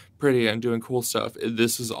pretty and doing cool stuff,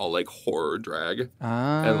 this is all like horror drag.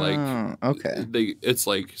 And like okay, it's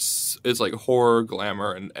like horror,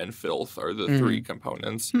 glamour, and filth are the three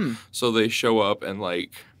components. So they show up and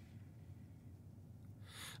like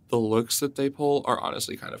the looks that they pull are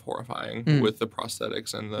honestly kind of horrifying with the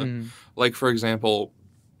prosthetics and the like. For example,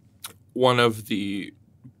 one of the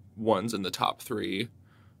ones in the top three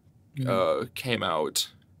came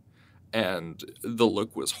out and the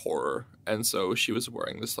look was horror, and so she was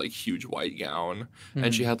wearing this like huge white gown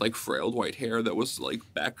and she had like frailed white hair that was like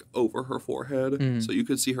back over her forehead so you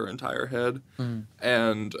could see her entire head,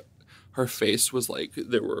 and her face was like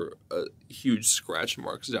there were huge scratch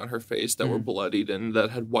marks down her face that were bloodied and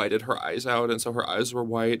that had whited her eyes out, and so her eyes were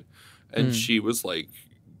white, and she was like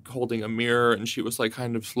holding a mirror and she was like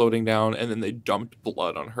kind of floating down, and then they dumped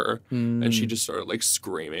blood on her and she just started like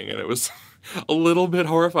screaming, and it was a little bit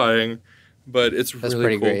horrifying, but it's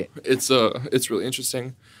really cool. Great. It's really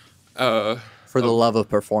interesting. For the love of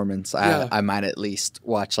performance, I might at least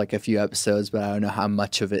watch like a few episodes, but I don't know how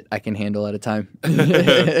much of it I can handle at a time.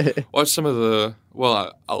 Watch some of the.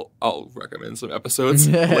 Well, I'll recommend some episodes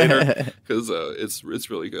later because it's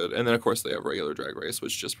really good. And then of course they have regular Drag Race,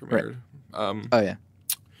 which just premiered. Right. Oh yeah.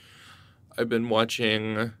 I've been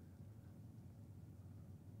watching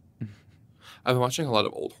a lot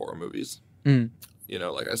of old horror movies. You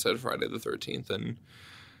know, like I said, Friday the 13th and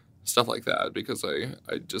stuff like that, because I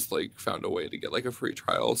just like found a way to get like a free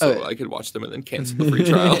trial so I could watch them and then cancel the free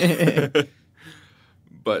trial.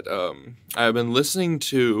 But I've been listening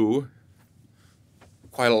to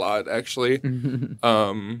quite a lot, actually.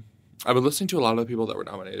 I've been listening to a lot of the people that were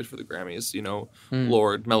nominated for the Grammys. You know,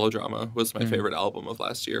 Lorde, Melodrama was my favorite album of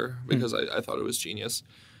last year because I thought it was genius.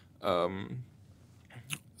 I've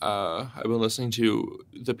been listening to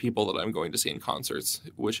the people that I'm going to see in concerts,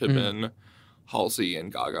 which have been Halsey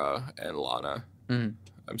and Gaga and Lana. I'm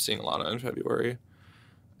seeing Lana in February.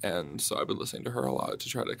 And so I've been listening to her a lot to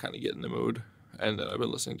try to kind of get in the mood. And then I've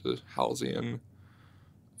been listening to Halsey and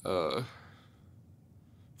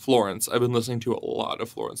Florence. I've been listening to a lot of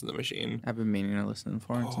Florence and the Machine. I've been meaning to listen to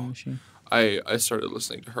Florence and the Machine. I started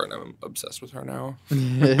listening to her, and I'm obsessed with her now.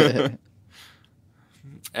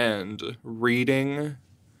 And reading,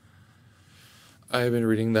 I've been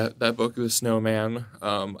reading that book, The Snowman.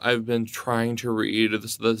 I've been trying to read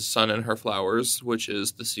The Sun and Her Flowers, which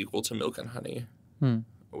is the sequel to Milk and Honey,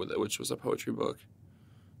 which was a poetry book.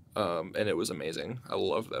 And it was amazing. I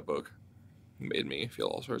loved that book. It made me feel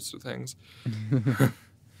all sorts of things.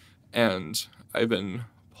 And I've been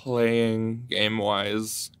playing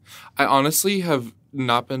game-wise. I honestly have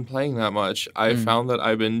not been playing that much. I found that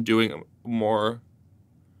I've been doing more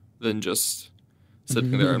than just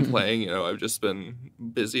sitting there and playing. You know, I've just been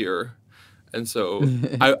busier. And so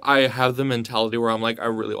I have the mentality where I'm like, I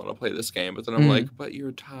really want to play this game. But then I'm like, but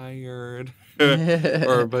you're tired.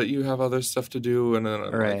 Or, but you have other stuff to do. And then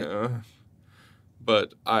I'm like,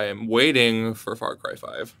 But I am waiting for Far Cry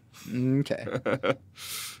 5. Okay.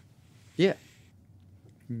 Yeah.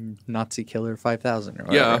 Nazi Killer 5000 or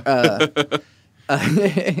whatever.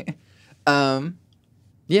 Yeah.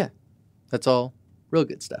 Yeah. That's all real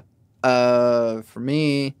good stuff. For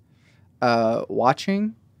me,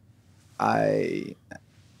 watching, I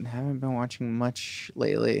haven't been watching much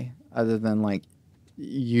lately other than like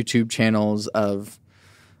YouTube channels of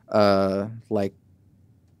like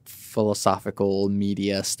philosophical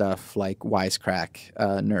media stuff like Wisecrack,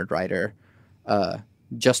 Nerd Writer.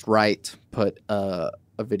 Just Right put a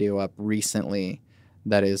video up recently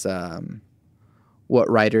that is what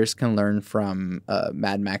writers can learn from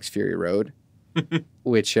Mad Max Fury Road,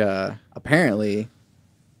 which apparently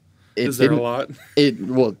is there a lot?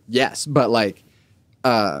 Well, yes, but like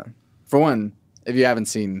for one, if you haven't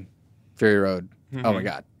seen Fury Road, oh my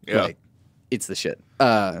god, like it's the shit.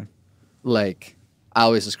 Like I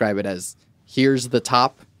always describe it as here's the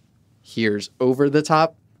top, here's over the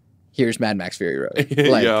top, here's Mad Max Fury Road.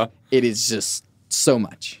 Like it is just so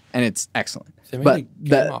much, and it's excellent. They made a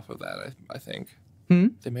game off of that, I think.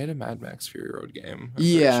 They made a Mad Max Fury Road game. I'm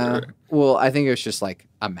sure. Well, I think it was just like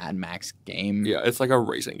a Mad Max game. Yeah, it's like a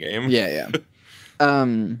racing game. Yeah.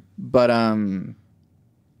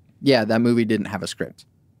 Yeah, that movie didn't have a script.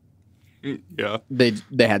 Yeah. They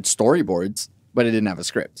had storyboards, but it didn't have a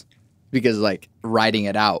script because like writing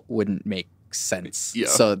it out wouldn't make sense. Yeah.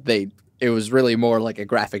 So it was really more like a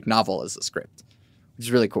graphic novel as a script, which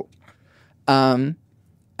is really cool. And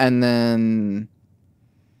then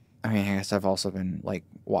I mean, I guess I've also been like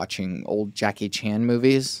watching old Jackie Chan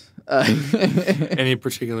movies. Any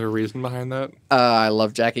particular reason behind that? I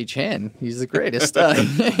love Jackie Chan. He's the greatest.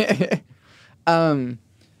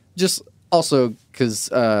 Just also because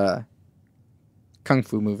kung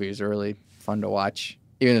fu movies are really fun to watch,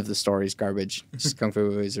 even if the story's garbage. Just kung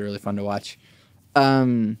fu movies are really fun to watch.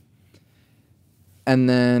 And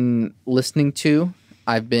then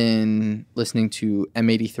I've been listening to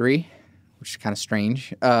M83, which is kind of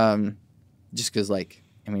strange. Just because like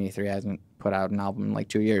M83 hasn't put out an album in like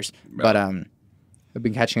 2 years. Right. But I've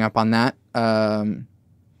been catching up on that.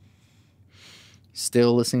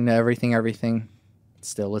 Still listening to everything.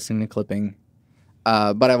 Still listening to Clipping.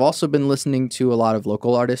 But I've also been listening to a lot of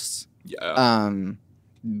local artists. Yeah.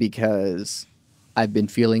 Because I've been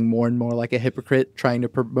feeling more and more like a hypocrite trying to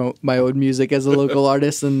promote my own music as a local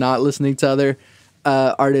artist and not listening to other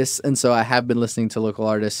artists. And so I have been listening to local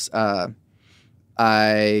artists. I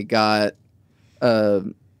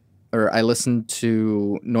listened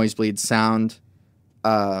to Noisebleed Sound.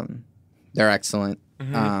 They're excellent.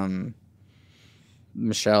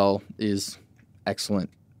 Michelle is excellent,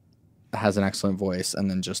 has an excellent voice, and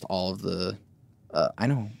then just all of the I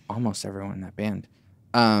know almost everyone in that band.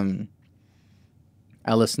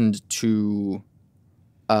 I listened to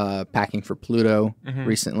Packing for Pluto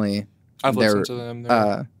recently. I've listened to them.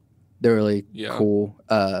 They're really cool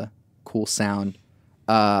sound.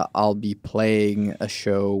 I'll be playing a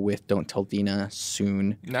show with Don't Tell Dina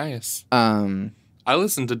soon. Nice. I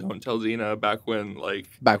listened to Don't Tell Dina back when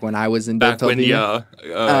I was in Don't Tell Dina.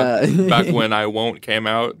 Back when I Won't came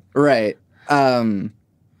out. Right.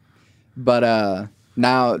 But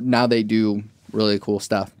now they do really cool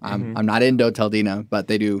stuff. I'm not into Teldina, but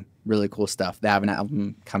they do really cool stuff. They have an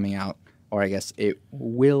album coming out, or I guess it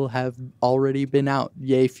will have already been out.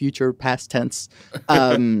 Yay, future past tense.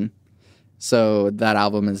 So that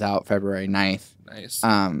album is out February 9th. Nice.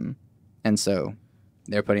 And so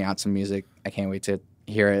they're putting out some music. I can't wait to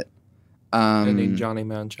hear it. Any Johnny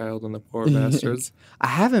Manchild and the Poor Bastards? I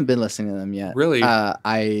haven't been listening to them yet. Really?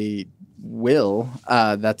 I will.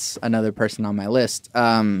 That's another person on my list.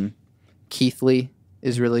 Keith Lee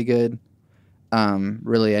is really good.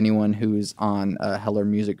 Really anyone who's on a Heller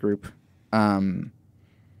Music Group. And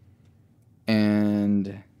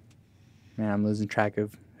man, I'm losing track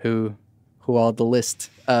of who all the list.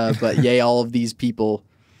 But yay, all of these people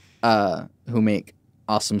who make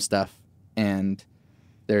awesome stuff, and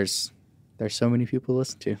there's so many people to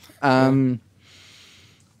listen to.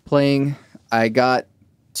 Playing, I got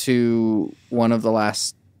to one of the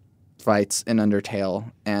last fights in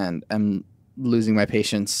Undertale, and I'm losing my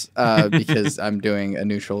patience because I'm doing a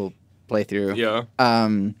neutral playthrough. Yeah.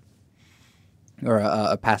 Or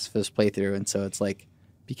a pacifist playthrough, and so it's like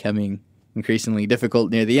becoming increasingly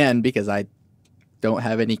difficult near the end because I don't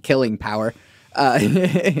have any killing power.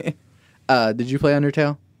 Did you play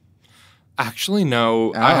Undertale? Actually,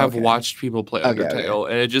 no. I have watched people play Undertale,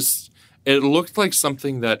 and it looked like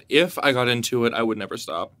something that if I got into it, I would never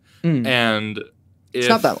stop. And it's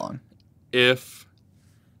not that long. If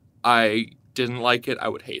I didn't like it, I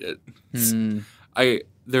would hate it.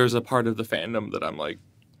 There's a part of the fandom that I'm like,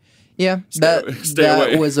 yeah, stay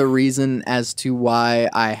away. Was a reason as to why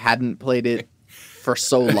I hadn't played it for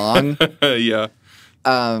so long. Yeah.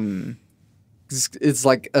 It's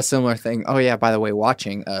like a similar thing. Oh yeah, by the way,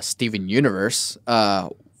 watching Steven Universe.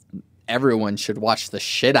 Everyone should watch the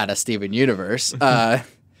shit out of Steven Universe.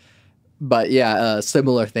 But yeah,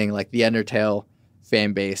 similar thing. Like the Undertale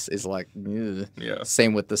fan base is like, ugh. Yeah.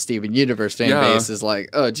 Same with the Steven Universe fan base is like,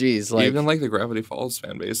 oh geez, like even like the Gravity Falls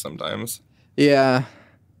fan base sometimes. Yeah,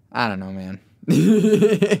 I don't know, man.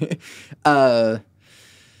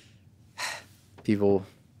 People.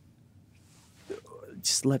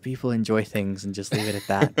 Just let people enjoy things and just leave it at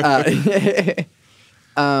that.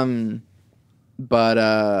 But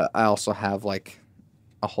I also have like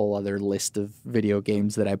a whole other list of video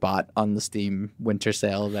games that I bought on the Steam winter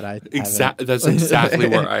sale that I That's exactly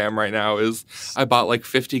where I am right now. Is I bought like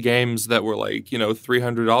 50 games that were like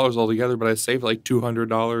 $300 altogether, but I saved like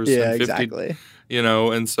 $200. Yeah, and 50, exactly.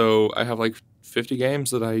 And so I have like 50 games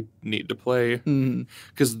that I need to play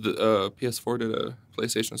because the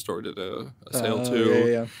PlayStation Store did a sale too.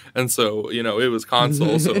 Yeah. And so it was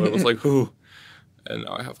console, so it was like, ooh. And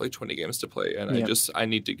now I have like 20 games to play, and I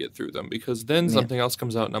need to get through them because then something else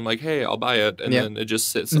comes out, and I'm like, hey, I'll buy it, and then it just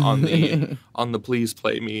sits on the please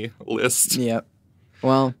play me list. Yep.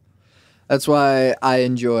 Well, that's why I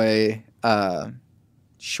enjoy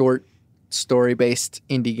short story-based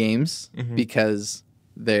indie games because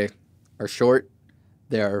they are short,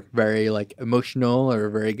 they are very like emotional or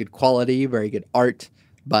very good quality, very good art,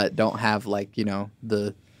 but don't have like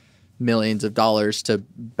the millions of dollars to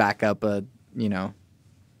back up a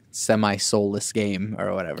semi-soulless game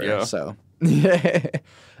or whatever. Yeah. So,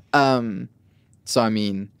 so I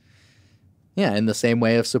mean, yeah, in the same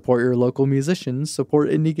way of support your local musicians, support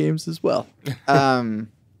indie games as well. And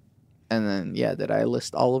then, yeah, did I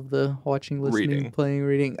list all of the watching, listening, Reading. playing,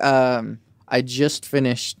 reading? I just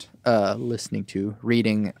finished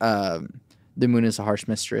reading The Moon is a Harsh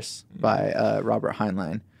Mistress by Robert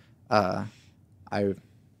Heinlein.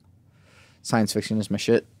 Science fiction is my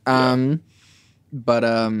shit. But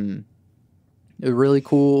a really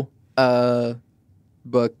cool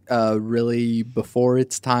book, really before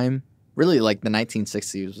its time. Really, like the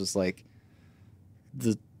 1960s was like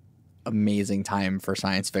the amazing time for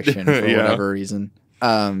science fiction for whatever reason.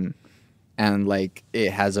 And like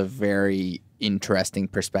it has a very interesting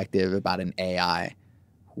perspective about an AI,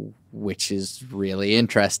 which is really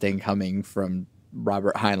interesting coming from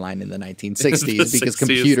Robert Heinlein in the 1960s because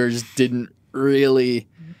computers didn't really.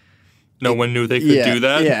 No one knew they could do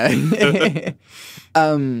that. Yeah.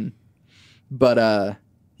 But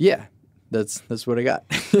yeah, that's what I got.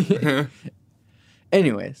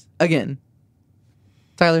 Anyways, again,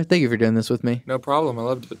 Tyler, thank you for doing this with me. No problem. I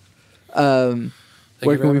loved it.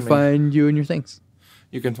 Where can we find you and your things?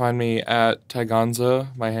 You can find me at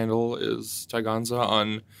Tyganza. My handle is Tyganza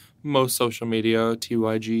on most social media,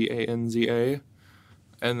 TYGANZA.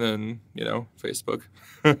 And then, Facebook.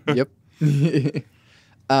 Yep.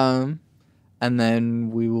 And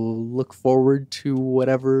then we will look forward to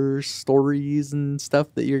whatever stories and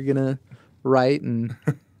stuff that you're going to write, and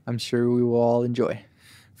I'm sure we will all enjoy.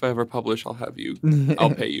 If I ever publish, I'll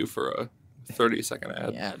pay you for a 30-second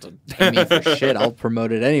ad. Yeah, don't pay me for shit. I'll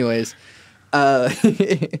promote it anyways. Heck,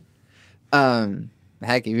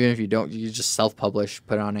 even if you don't, you just self-publish,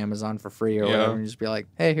 put it on Amazon for free or whatever, and just be like,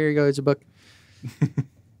 hey, here you go, it's a book.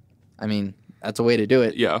 I mean, that's a way to do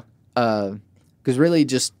it. Yeah. Because really,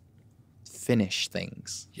 just finish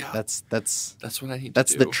things. Yeah. That's what I need to do.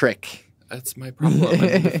 That's the trick. That's my problem. I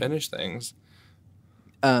need to finish things.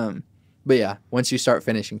 But yeah, once you start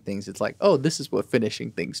finishing things, it's like, oh, this is what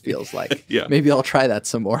finishing things feels like. Yeah. Maybe I'll try that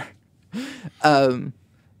some more. But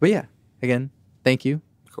yeah, again, thank you.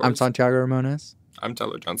 I'm Santiago Ramones. I'm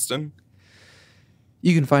Tyler Johnston.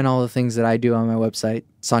 You can find all the things that I do on my website,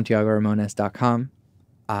 santiagoramones.com.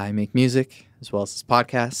 I make music as well as this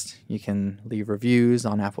podcast. You can leave reviews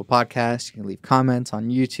on Apple Podcasts. You can leave comments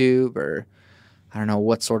on YouTube, or I don't know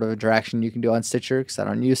what sort of interaction you can do on Stitcher, because I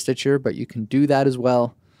don't use Stitcher, but you can do that as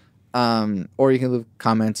well. Or you can leave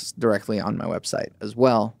comments directly on my website as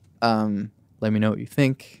well. Let me know what you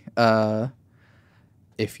think.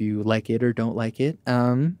 If you like it or don't like it,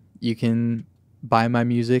 you can buy my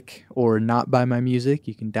music or not buy my music.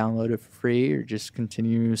 You can download it for free or just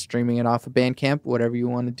continue streaming it off of Bandcamp, whatever you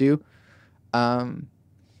want to do.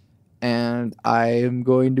 And I am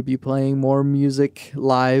going to be playing more music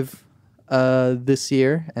live this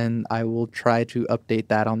year, and I will try to update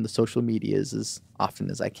that on the social medias as often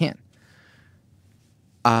as I can.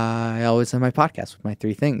 I always end my podcast with my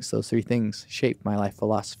 3 things. Those 3 things shape my life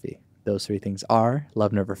philosophy. Those 3 things are: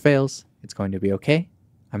 love never fails, it's going to be okay,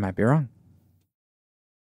 I might be wrong.